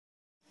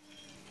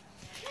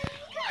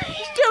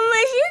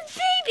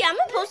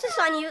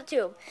on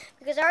YouTube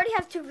because I already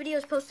have 2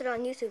 videos posted on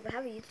YouTube. I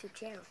have a YouTube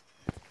channel.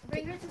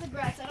 Bring her to the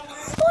grass. I don't want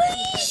her to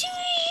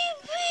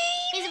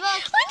Isabel,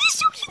 look, he's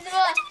so cute.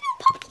 Isabel,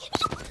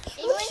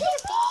 you want to take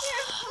a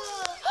picture?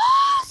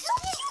 So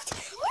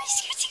cute. What is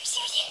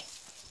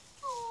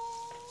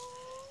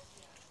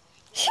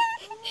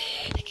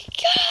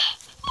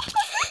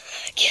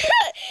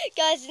cute?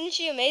 Guys, isn't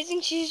she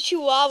amazing? She's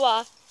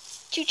Chihuahua.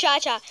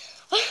 Chu-cha-cha.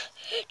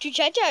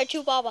 Chu-cha-cha or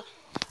Chihuahua.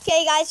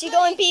 Okay, guys, she's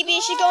going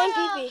pee-pee. She's going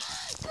pee-pee.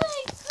 Good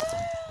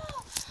girl.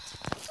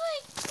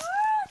 Good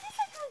girl. This is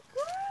a good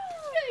girl.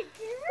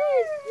 Good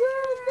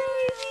girl,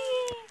 baby.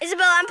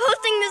 Isabel, I'm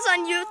posting this on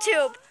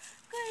YouTube.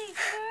 Good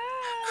girl.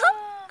 Come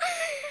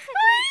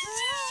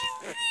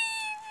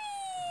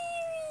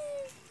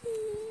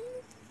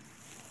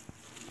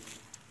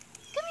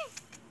here.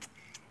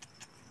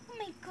 Oh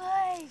my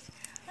gosh.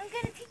 I'm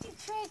going to teach you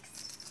tricks.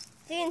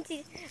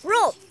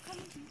 Roll.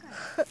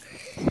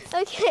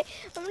 Okay,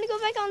 I'm gonna go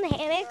back on the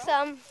hammocks.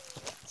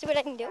 See what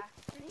I can do.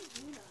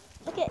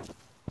 Okay,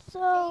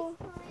 so.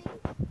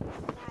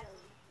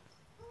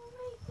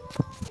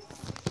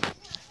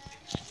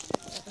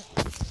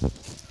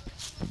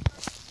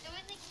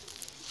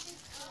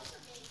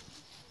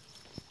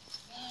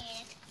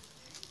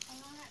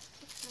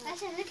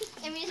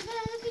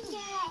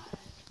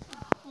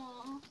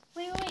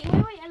 Wait,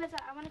 Alyssa,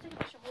 I want to take a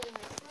picture holding her.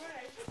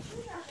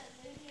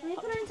 Let me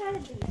put her inside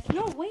of these.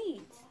 No,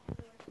 wait.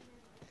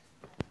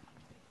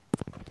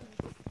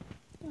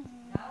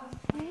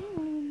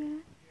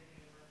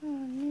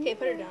 Okay,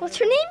 put her down. What's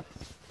her name?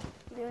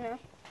 Luna.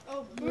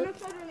 Oh, Luna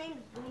told her name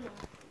is Luna.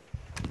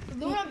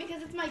 Luna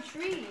because it's my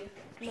tree.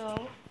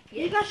 No.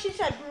 Yeah. Because she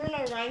said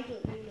Bruno rhymes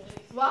with Luna.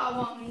 Wow,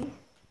 Mommy.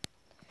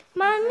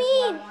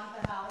 Mommy,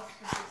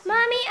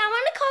 I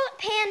want to call it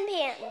Pan.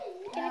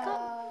 Can I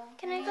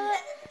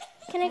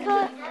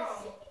call it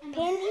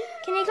Pandy?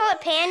 Can I call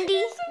it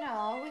Pandy?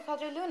 No, we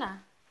called her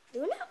Luna.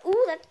 Luna?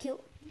 Ooh, that's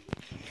cute.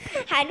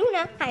 Hi,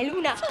 Luna. Hi,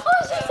 Luna.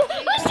 Oh,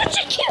 such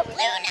a cute Luna.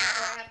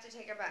 I have to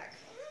take her back.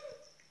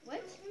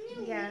 What?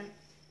 Yeah,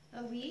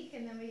 a week,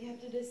 and then we have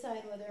to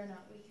decide whether or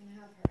not we can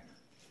have her or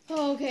not.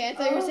 Oh, okay. I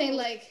thought you were saying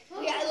like,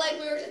 yeah, like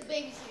we were just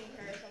babysitting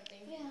her or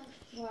something. Yeah.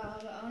 Well,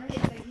 the owner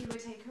said he would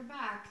take her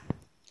back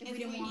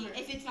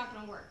If it's not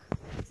gonna work.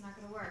 It's not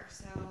going to work,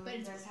 so But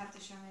you guys have to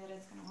show me that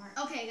it's going to work.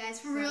 Okay, guys,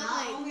 for real,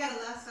 like. Only on the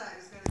left side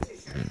is going to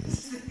take care of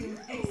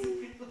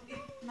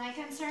My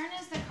concern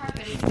is the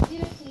carpet. It's easy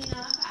to clean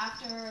up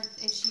after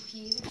if she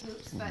pees or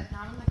poops, but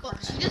not on the Well,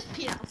 carpet. she just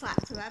peed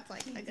outside, so that's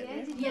like a good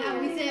thing. Yeah,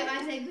 I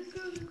say, let's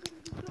go.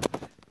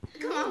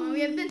 Come on, we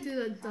have been through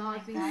the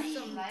dog thing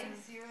so much.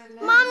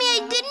 Mommy, I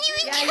didn't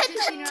even get to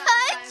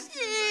touch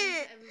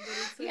it.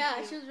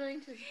 Yeah, she was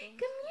running to the thing.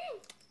 Come here.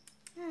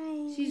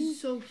 Hi.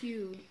 She's so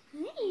cute.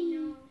 Hi.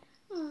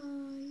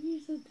 Oh, you're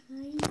so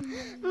tiny.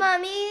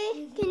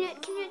 Mommy, can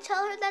you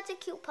tell her that's a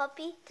cute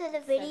puppy to the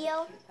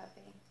video?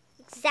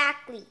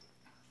 Exactly.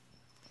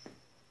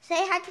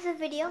 Say hi to the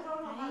video.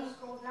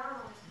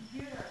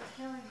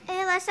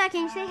 Hey, Lessa,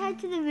 can you say hi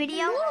to the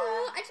video?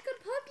 Oh, I just got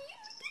a puppy.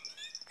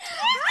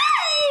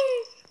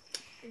 Hi.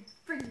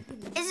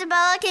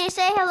 Isabella, can you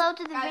say hello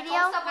to the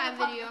video? Hi,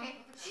 video.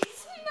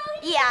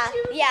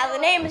 Yeah, the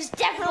name is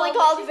definitely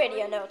called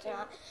video. No, it's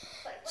not.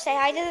 Say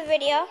hi to the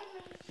video.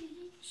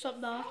 Sup,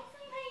 dog?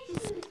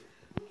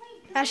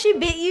 Has she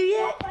bit you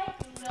yet?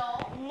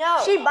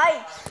 No. She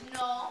bites.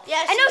 No.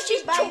 Yeah, I know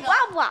she's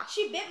Chihuahua.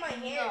 She bit my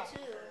hair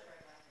too.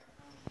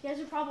 She has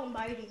a problem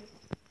biting.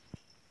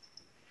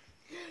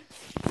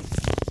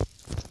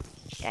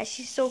 Yeah,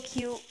 she's so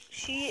cute.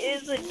 She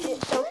is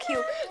legit so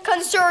cute.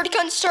 Concerned.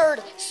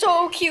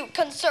 So cute.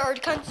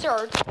 Concerned. So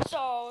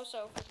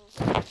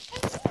freaking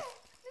cute.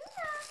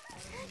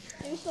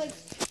 There's like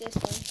this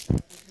one.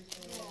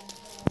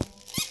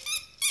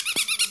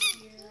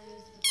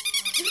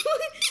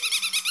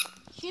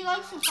 She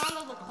likes to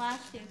follow the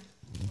plastic.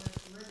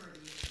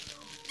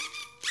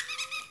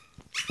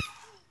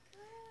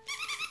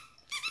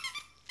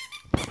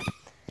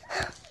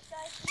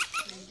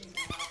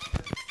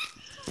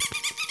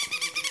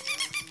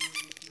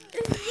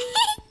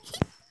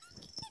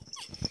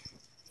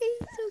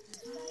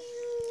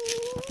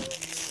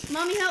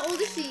 Mommy, how old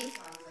is she?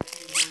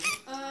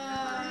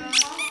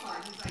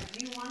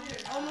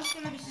 Almost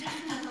gonna be 6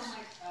 months.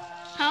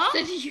 Huh?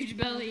 Such a huge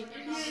belly.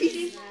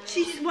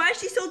 Why is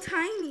she so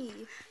tiny?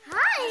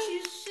 Hi.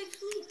 She's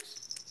 6 weeks.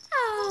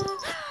 Oh.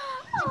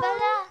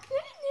 Isabella.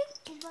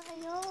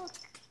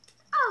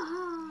 Oh.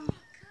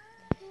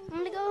 I'm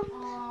gonna go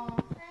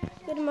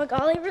to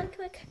Magali real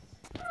quick.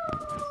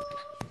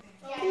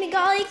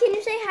 Magali, can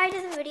you say hi to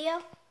the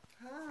video?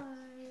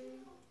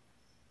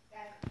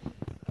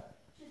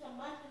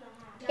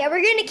 Yeah,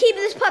 we're gonna keep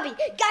this puppy.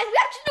 Guys, we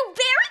have to do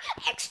very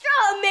extra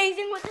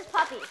amazing with this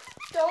puppy.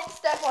 Don't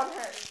step on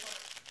her.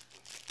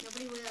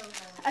 Nobody will.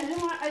 I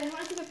just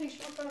want to take a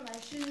picture in front of my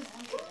shoes.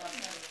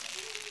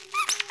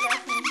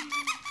 Avenge me.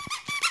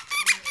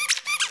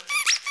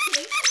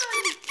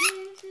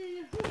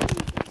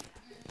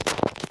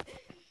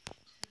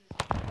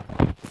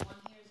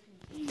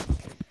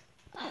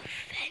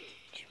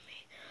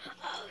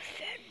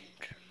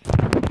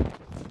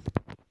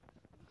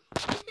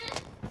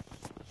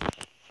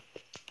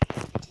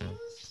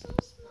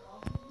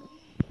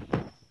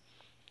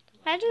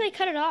 How did they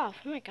cut it off?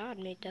 Oh my God,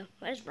 Mito.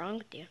 What is wrong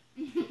with you?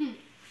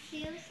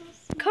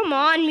 Come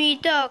on,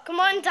 Mito.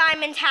 Come on,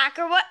 Diamond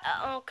Hacker. What?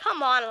 Oh,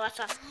 come on,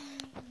 Alyssa.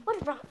 What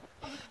is wrong?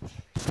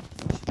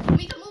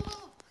 Mito,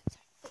 move.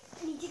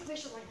 I need to take a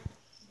picture right now.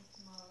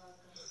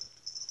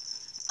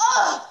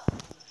 Oh!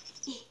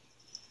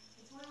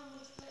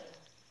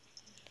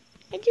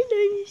 I just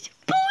need to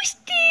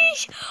post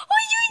this.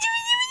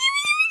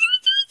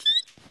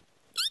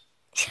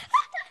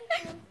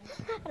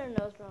 I don't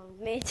know what's wrong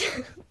with me.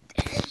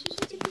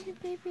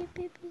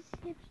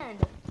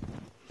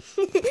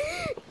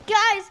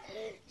 Guys,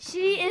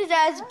 she is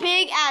as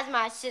big as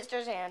my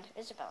sister's hand.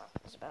 Isabella.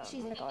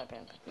 She's gonna call her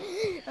Pam.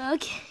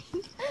 Okay.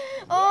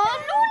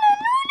 Oh,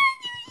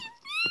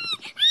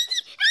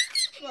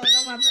 Luna. Well,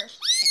 don't rub her.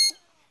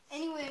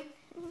 Anyway,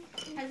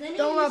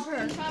 Don't rub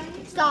her.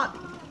 Stop.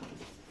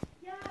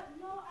 Yeah,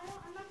 no,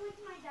 I'm not going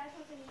to my dad's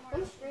house anymore.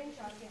 I'm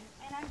screenshotting.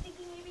 And I'm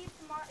thinking maybe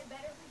tomorrow, it's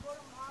better if we go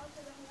tomorrow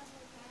so then we have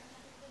more time.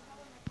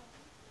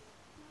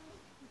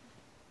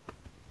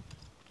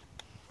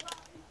 Well,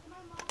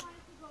 my mom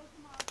wanted to go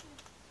tomorrow too.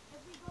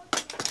 If we go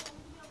tomorrow, then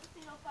we'll be able to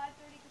stay till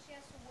 5:30 because she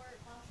has to work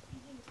while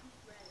eating the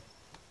pizza bread.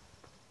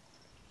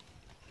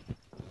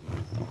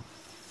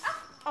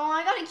 Oh,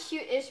 I got a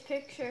cute-ish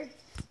picture.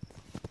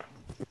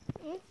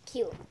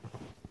 Cute.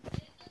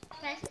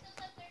 Can I see?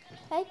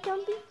 Hey,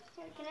 Jumpy.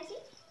 Can I see?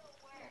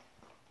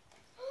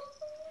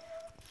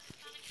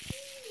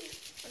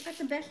 I got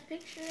the best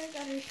picture. I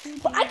got a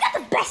Well, I got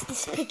the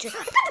bestest picture. I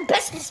got the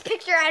bestest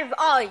picture out of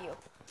all of you.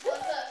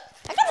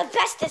 I got the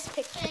bestest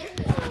picture. I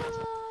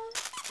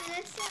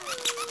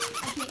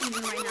can't use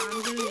them right now.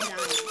 I'm doing it down.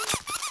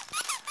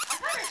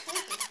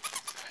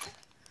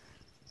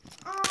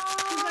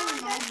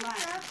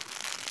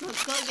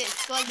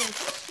 Go like this.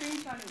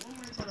 Screenshot it one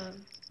more time.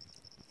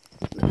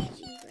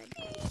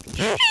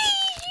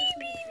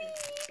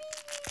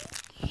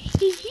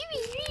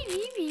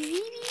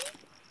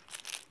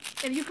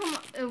 If you come,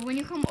 when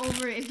you come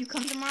over, if you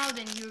come tomorrow,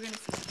 then you're gonna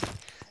see.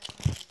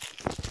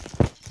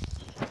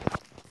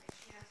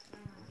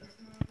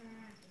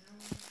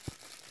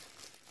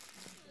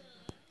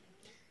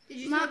 Did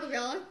you Mom, see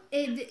gorilla?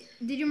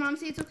 Did your mom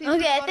say it's okay?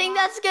 Okay, I think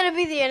that's gonna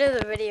be the end of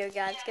the video,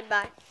 guys.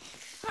 Goodbye.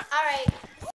 All right.